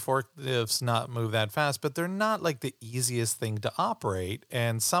only do forklifts not move that fast, but they're not like the easiest thing to operate.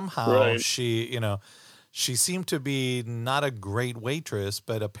 And somehow she seemed to be not a great waitress,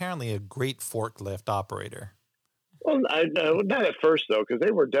 but apparently a great forklift operator. Well, not at first, though, because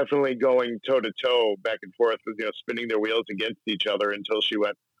they were definitely going toe-to-toe, back and forth, spinning their wheels against each other until she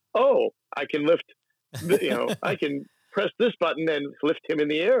went, oh, I can lift, I can press this button and lift him in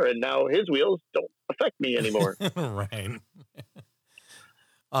the air, and now his wheels don't affect me anymore. Right.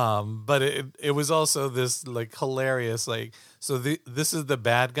 But it was also this like hilarious, like, so this is the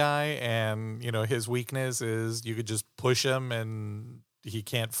bad guy, and his weakness is you could just push him and he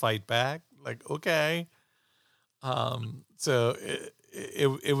can't fight back. Like, okay. So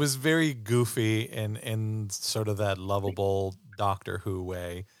it was very goofy in sort of that lovable Doctor Who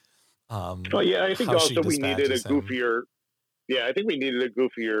way. I think also we needed a goofier. Yeah, I think we needed a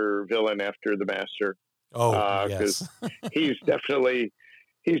goofier villain after the Master. Oh, yes. he's definitely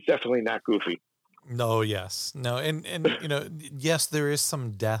not goofy. No, yes, no, and yes, there is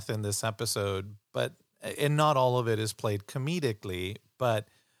some death in this episode, and not all of it is played comedically, but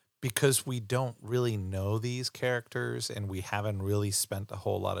because we don't really know these characters and we haven't really spent a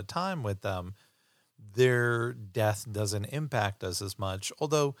whole lot of time with them, their death doesn't impact us as much.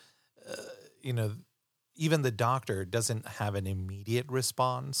 Although, even the Doctor doesn't have an immediate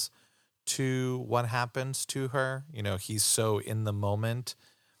response to what happens to her. He's so in the moment.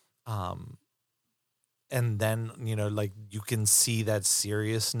 And then, like you can see that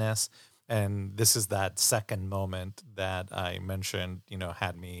seriousness. And this is that second moment that I mentioned,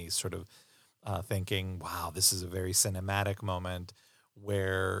 had me sort of thinking, wow, this is a very cinematic moment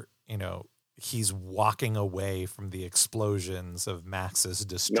where, he's walking away from the explosions of Max's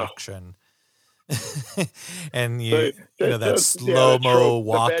destruction. No. And that slow-mo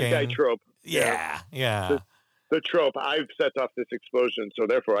walking. The bad guy trope. Yeah. The trope, I've set off this explosion, so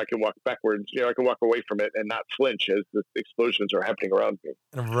therefore I can walk backwards. I can walk away from it and not flinch as the explosions are happening around me.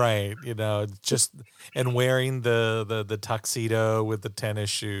 Right, and wearing the tuxedo with the tennis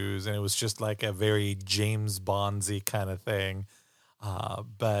shoes, and it was just like a very James Bonds-y kind of thing.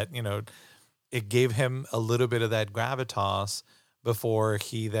 But it gave him a little bit of that gravitas before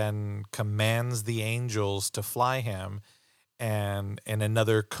he then commands the angels to fly him. And in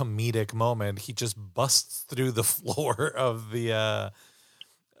another comedic moment, he just busts through the floor of the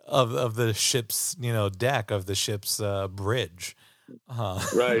of the ship's deck of the ship's bridge.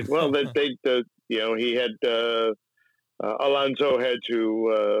 Right. Well, he had Alonso had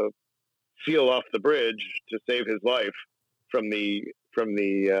to seal off the bridge to save his life from the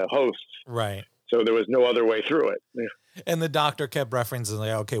hosts. Right. So there was no other way through it. And the Doctor kept referencing,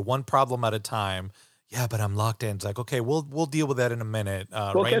 like, okay, one problem at a time. Yeah, but I'm locked in. It's like, okay, we'll deal with that in a minute.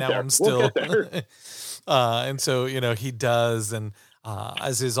 Right now, I'm still. And so, he does. And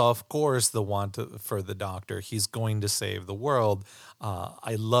as is, of course, the want for the Doctor, he's going to save the world.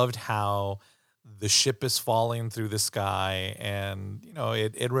 I loved how the ship is falling through the sky. And,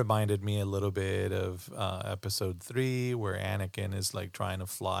 it reminded me a little bit of episode 3, where Anakin is like trying to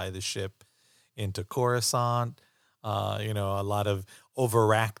fly the ship into Coruscant. A lot of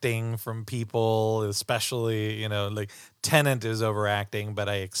overacting from people, especially, like Tennant is overacting, but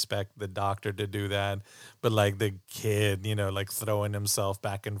I expect the Doctor to do that. But like the kid, like throwing himself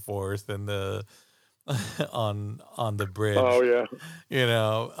back and forth in the on the bridge. Oh yeah.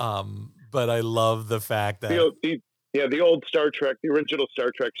 But I love the fact that the old Star Trek, the original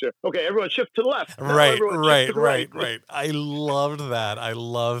Star Trek ship. Okay, everyone shift to the left. Right. I loved that. I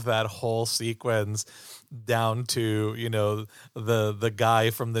love that whole sequence down to, the guy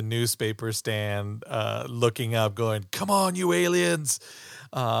from the newspaper stand looking up going, come on, you aliens.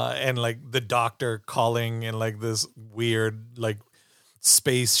 And like the Doctor calling in like this weird like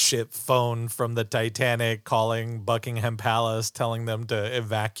spaceship phone from the Titanic, calling Buckingham Palace, telling them to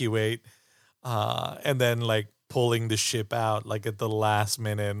evacuate. And then like pulling the ship out like at the last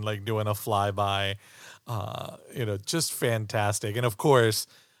minute, like doing a flyby, just fantastic. And of course,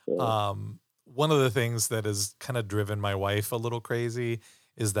 one of the things that has kind of driven my wife a little crazy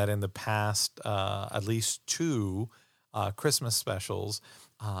is that in the past, at least 2 Christmas specials,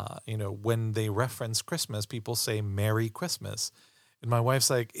 when they reference Christmas, people say Merry Christmas. And my wife's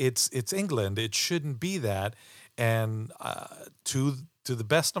like, it's England. It shouldn't be that. And to the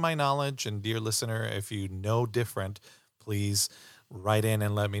best of my knowledge, and dear listener, if you know different, please write in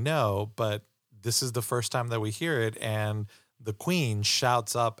and let me know. But this is the first time that we hear it. And the Queen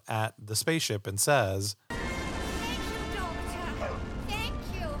shouts up at the spaceship and says, Thank you, Doctor. Thank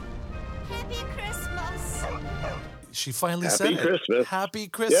you. Happy Christmas. She finally Happy said Christmas. it. Happy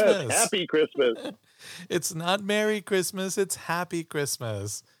Christmas. Yes, Happy Christmas. It's not Merry Christmas. It's Happy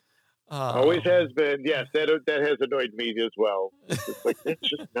Christmas. Always has been. Yes, that has annoyed me as well. It's like, it's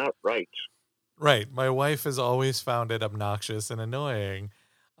just not right. Right. My wife has always found it obnoxious and annoying.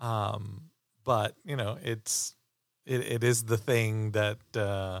 But, you know, it is the thing that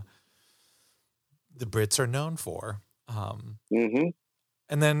the Brits are known for.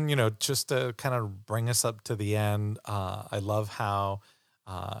 And then, you know, just to kind of bring us up to the end, I love how,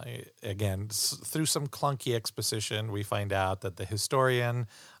 again, through some clunky exposition, we find out that the historian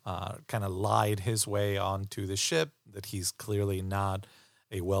kind of lied his way onto the ship, that he's clearly not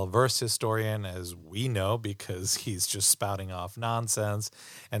a well-versed historian, as we know, because he's just spouting off nonsense.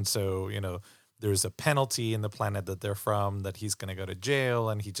 And so, you know, there's a penalty in the planet that they're from, that he's going to go to jail,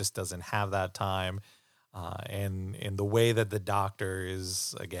 and he just doesn't have that time. And in the way that the Doctor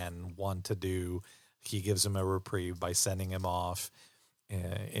is, again, one to do, he gives him a reprieve by sending him off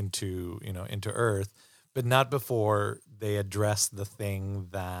into Earth, but not before they address the thing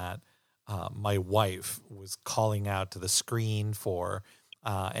that my wife was calling out to the screen for.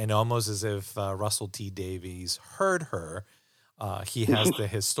 And almost as if Russell T. Davies heard her, he has the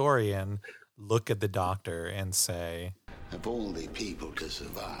historian look at the Doctor and say, of all the people to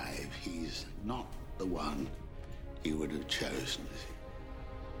survive, he's not the one you would have chosen.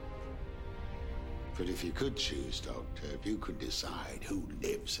 But if you could choose, Doctor, if you could decide who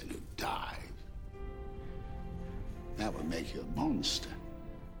lives and who dies, that would make you a monster.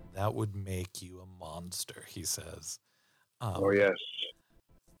 That would make you a monster, he says. Oh, yes.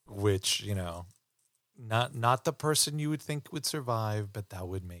 Which, you know, not the person you would think would survive, but that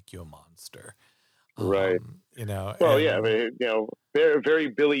would make you a monster. Right. You know. Well, yeah, I mean, you know, very, very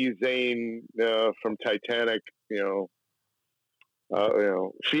Billy Zane from Titanic, you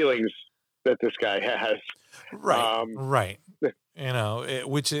know, feelings that this guy has. Right. Right. You know,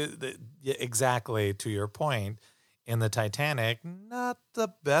 which is exactly to your point. In the Titanic, not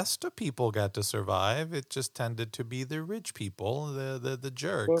the best of people got to survive. It just tended to be the rich people, the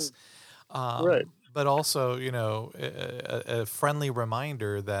jerks. Right. But also, you know, a friendly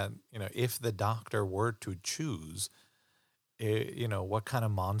reminder that, you know, if the Doctor were to choose, you know, what kind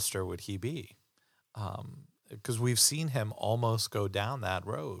of monster would he be? Because we've seen him almost go down that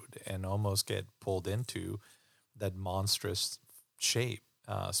road and almost get pulled into that monstrous shape,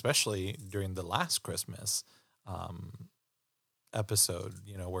 especially during the last Christmas episode,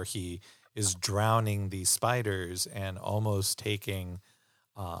 you know, where he is drowning these spiders and almost taking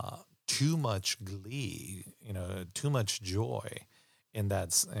too much glee, you know, too much joy in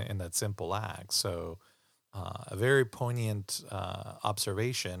that simple act. So a very poignant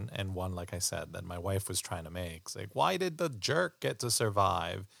observation, and one, like I said, that my wife was trying to make. It's like, why did the jerk get to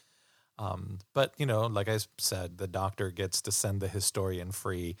survive? But, you know, like I said, the Doctor gets to send the historian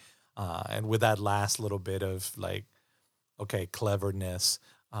free. And with that last little bit of like, okay, cleverness,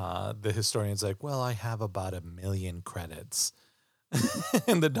 the historian's like, well, I have about 1 million credits.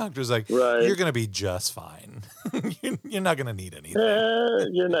 And the Doctor's like, right. You're going to be just fine. You're not going to need anything.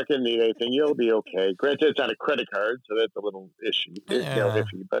 You're not going to need anything. You'll be okay. Granted, it's on a credit card, so that's a little issue. Yeah. You know,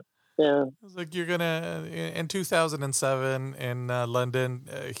 iffy, but yeah. It's like, you're going to, in 2007 in London,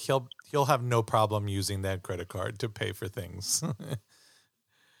 he'll have no problem using that credit card to pay for things.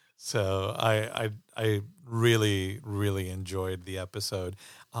 So I really, really enjoyed the episode.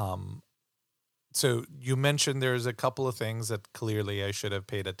 So you mentioned there's a couple of things that clearly I should have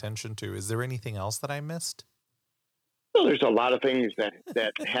paid attention to. Is there anything else that I missed? Well, there's a lot of things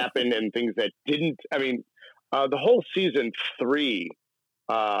that happened and things that didn't. I mean, the whole season 3,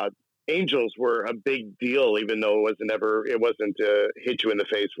 angels were a big deal, even though it wasn't hit you in the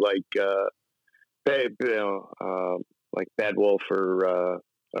face like like Bad Wolf or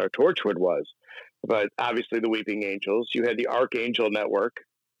Torchwood was. But obviously, the Weeping Angels. You had the Archangel Network.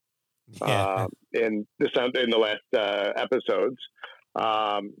 Yeah. In the last episodes,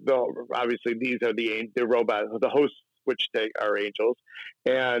 obviously these are the robots, the hosts, which they are angels.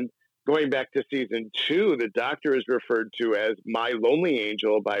 And going back to season 2, the Doctor is referred to as My Lonely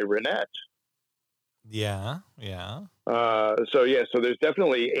Angel by Renette. Yeah. So there's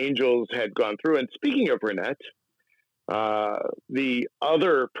definitely angels had gone through. And speaking of Renette, the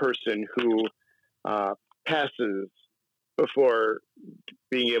other person who passes before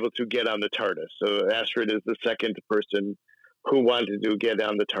being able to get on the TARDIS. So Astrid is the second person who wanted to get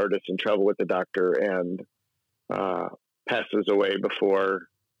on the TARDIS and travel with the Doctor, and passes away before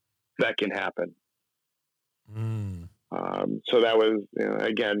that can happen. So that was,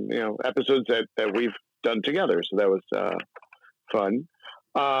 again, episodes that we've done together. So that was fun.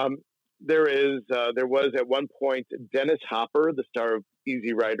 there was at one point Dennis Hopper, the star of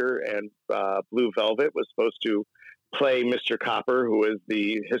Easy Rider and Blue Velvet, was supposed to play Mr. Copper, who is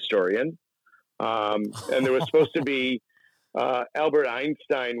the historian. And there was supposed to be Albert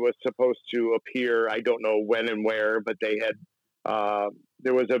Einstein was supposed to appear. I don't know when and where, but they had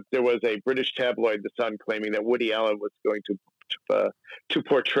there was a British tabloid, The Sun, claiming that Woody Allen was going to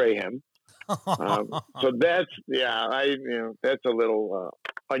portray him. So that's that's a little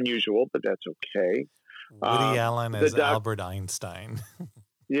unusual, but that's okay. Woody Allen as Albert Einstein.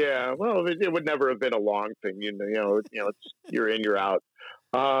 Yeah, well, it would never have been a long thing, it's you're in, you're out.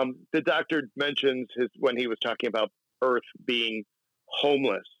 The doctor mentions when he was talking about Earth being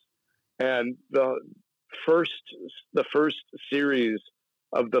homeless, and the first series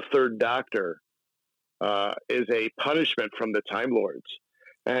of the Third Doctor is a punishment from the Time Lords,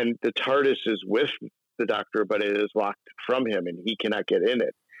 and the TARDIS is with the Doctor, but it is locked from him, and he cannot get in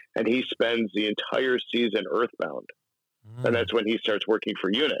it, and he spends the entire season earthbound, and that's when he starts working for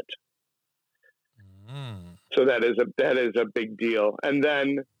UNIT. So that is a big deal. And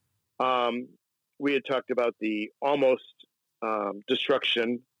then we had talked about the almost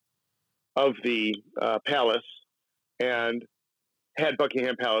destruction of the palace, and had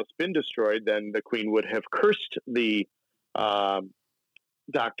Buckingham Palace been destroyed, then the Queen would have cursed the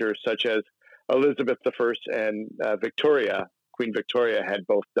doctors, such as Elizabeth I and Queen Victoria had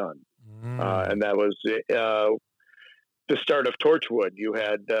both done, and that was the start of Torchwood. You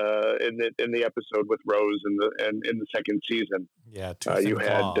had in the episode with Rose in the second season. Yeah, you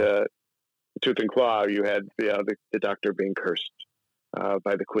had Tooth and Claw. You had the Doctor being cursed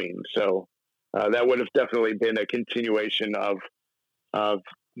by the Queen. So that would have definitely been a continuation of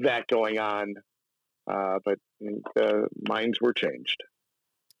that going on, but the minds were changed.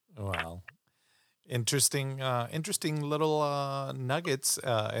 Wow. Interesting little nuggets.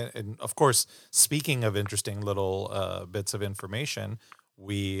 And of course, speaking of interesting little bits of information,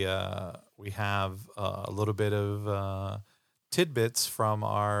 we have a little bit of tidbits from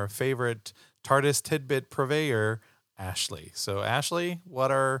our favorite TARDIS tidbit purveyor, Ashley. So, Ashley,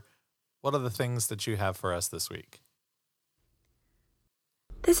 what are the things that you have for us this week?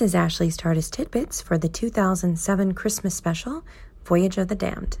 This is Ashley's TARDIS tidbits for the 2007 Christmas special, Voyage of the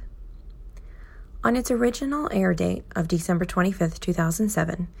Damned. On its original air date of December 25th,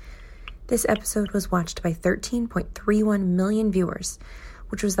 2007, this episode was watched by 13.31 million viewers,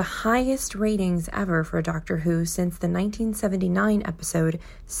 which was the highest ratings ever for Doctor Who since the 1979 episode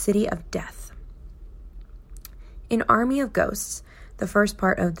City of Death. In Army of Ghosts, the first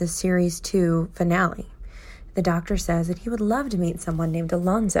part of the Series 2 finale, the Doctor says that he would love to meet someone named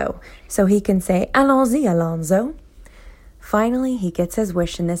Alonzo, so he can say, "Allons-y, Alonzo." Finally, he gets his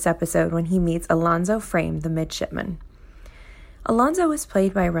wish in this episode when he meets Alonzo Frame, the midshipman. Alonzo was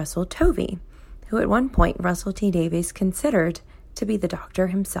played by Russell Tovey, who at one point Russell T. Davies considered to be the Doctor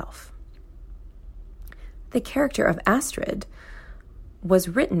himself. The character of Astrid was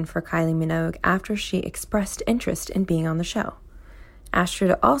written for Kylie Minogue after she expressed interest in being on the show.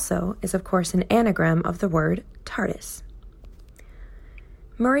 Astrid also is, of course, an anagram of the word TARDIS.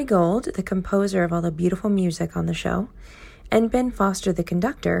 Murray Gold, the composer of all the beautiful music on the show, and Ben Foster, the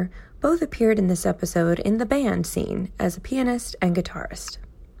conductor, both appeared in this episode in the band scene as a pianist and guitarist.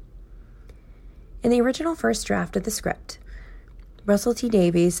 In the original first draft of the script, Russell T.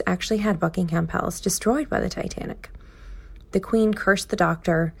 Davies actually had Buckingham Palace destroyed by the Titanic. The Queen cursed the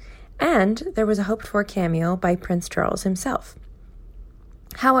Doctor, and there was a hoped-for cameo by Prince Charles himself.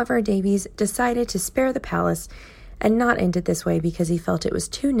 However, Davies decided to spare the palace and not end it this way because he felt it was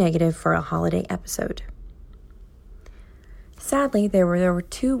too negative for a holiday episode. Sadly, there were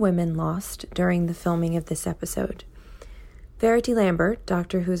 2 women lost during the filming of this episode. Verity Lambert,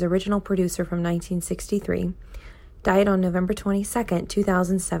 Doctor Who's original producer from 1963, died on November 22nd,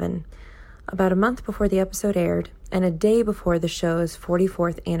 2007, about a month before the episode aired and a day before the show's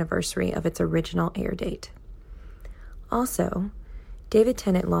 44th anniversary of its original air date. Also, David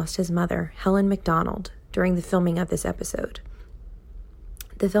Tennant lost his mother, Helen MacDonald, during the filming of this episode.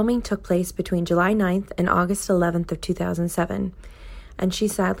 The filming took place between July 9th and August 11th of 2007, and she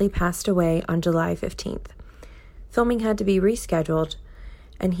sadly passed away on July 15th. Filming had to be rescheduled,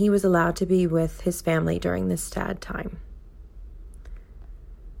 and he was allowed to be with his family during this sad time.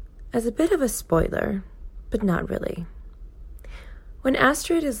 As a bit of a spoiler, but not really, when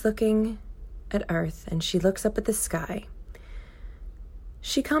Astrid is looking at Earth and she looks up at the sky,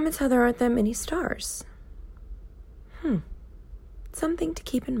 she comments how there aren't that many stars. Something to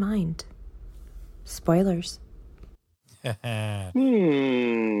keep in mind. Spoilers.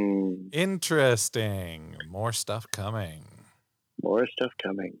 Interesting. More stuff coming. More stuff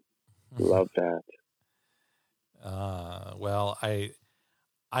coming. Love that. Well,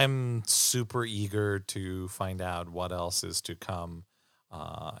 I'm super eager to find out what else is to come,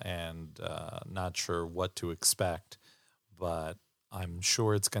 and not sure what to expect, but I'm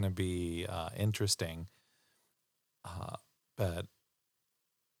sure it's going to be interesting. But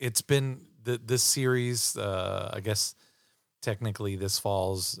it's been this series, I guess technically this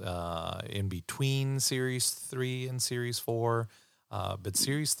falls in between Series 3 and Series 4, but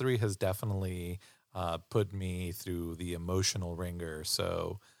Series 3 has definitely put me through the emotional ringer.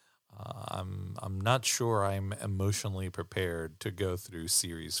 So I'm not sure I'm emotionally prepared to go through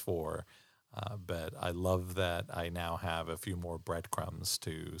Series 4, but I love that I now have a few more breadcrumbs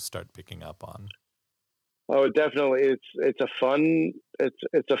to start picking up on. Oh, definitely! It's a fun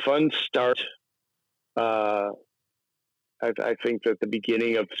start. I think that the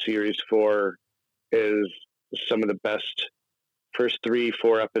beginning of Series 4 is some of the best. First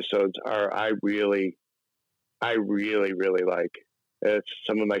 3-4 episodes I really like. It's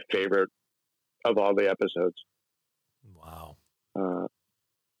some of my favorite of all the episodes. Wow.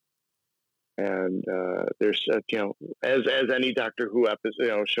 And there's as any Doctor Who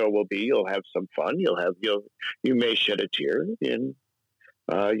episode show will be, you'll have some fun. You may shed a tear, and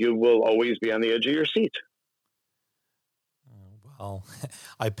you will always be on the edge of your seat. Well,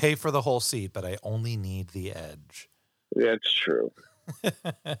 I pay for the whole seat, but I only need the edge. That's true.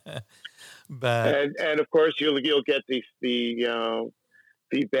 But and of course you'll get the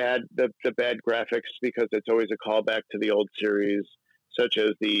bad graphics, because it's always a callback to the old series, such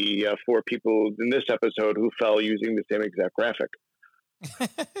as the 4 people in this episode who fell using the same exact graphic.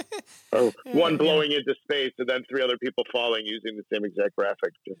 Or one blowing into space and then 3 other people falling using the same exact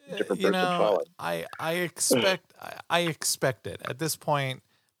graphic, just a different person falling. I expect it at this point.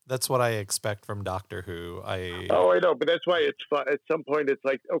 That's what I expect from Doctor Who. I know, but that's why it's fun. At some point, it's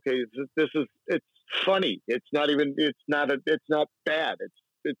like, okay, it's funny. It's not bad. It's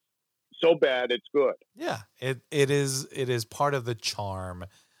so bad it's good. Yeah, it is part of the charm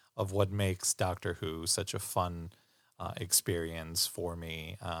of what makes Doctor Who such a fun experience for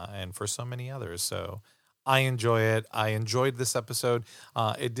me and for so many others. So I enjoy it. I enjoyed this episode.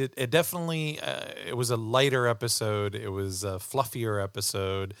 It definitely it was a lighter episode. It was a fluffier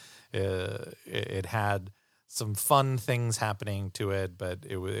episode. It had some fun things happening to it, but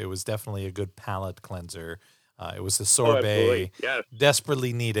it was definitely a good palate cleanser. It was a sorbet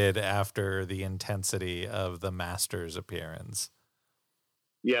desperately needed after the intensity of the Master's appearance.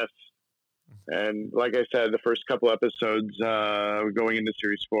 Yes. And like I said, the first couple episodes going into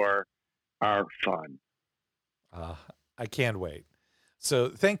Series 4 are fun. I can't wait. So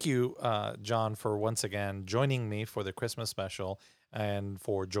thank you, John, for once again joining me for the Christmas special and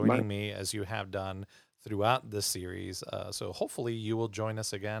for joining me as you have done throughout this series. So hopefully you will join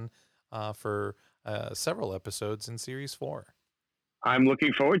us again for several episodes in Series 4. I'm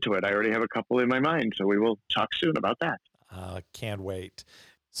looking forward to it. I already have a couple in my mind, so we will talk soon about that. Can't wait.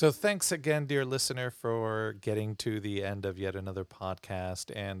 So thanks again, dear listener, for getting to the end of yet another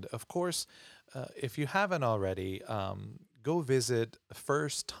podcast. And of course, if you haven't already, go visit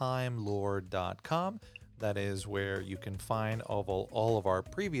firsttimelord.com. That is where you can find all of our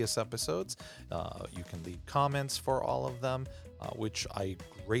previous episodes. You can leave comments for all of them, which I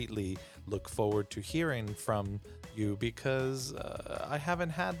greatly look forward to hearing from you, because I haven't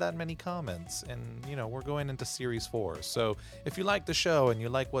had that many comments, and we're going into Series 4. So if you like the show and you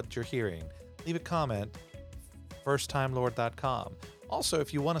like what you're hearing, leave a comment, firsttimelord.com. Also,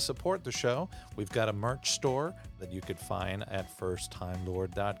 if you want to support the show, we've got a merch store that you could find at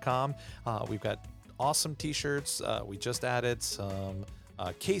firsttimelord.com. We've got awesome t-shirts. We just added some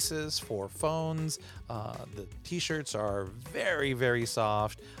cases for phones. The t-shirts are very, very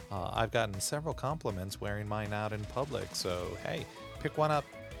soft. I've gotten several compliments wearing mine out in public. So, hey, pick one up.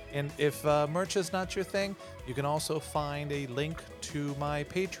 And if merch is not your thing, you can also find a link to my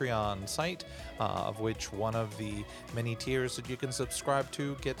Patreon site, of which one of the many tiers that you can subscribe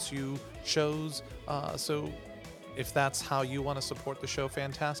to gets you shows. So if that's how you want to support the show,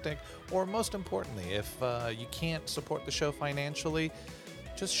 fantastic. Or most importantly, if you can't support the show financially,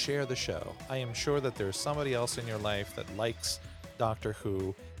 just share the show. I am sure that there's somebody else in your life that likes Doctor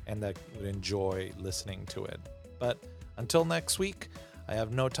Who and that would enjoy listening to it. But until next week, I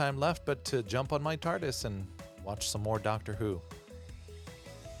have no time left but to jump on my TARDIS and watch some more Doctor Who.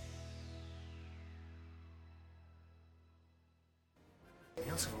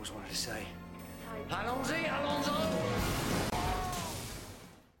 Else I've always wanted to say, Allons-y, allons-y!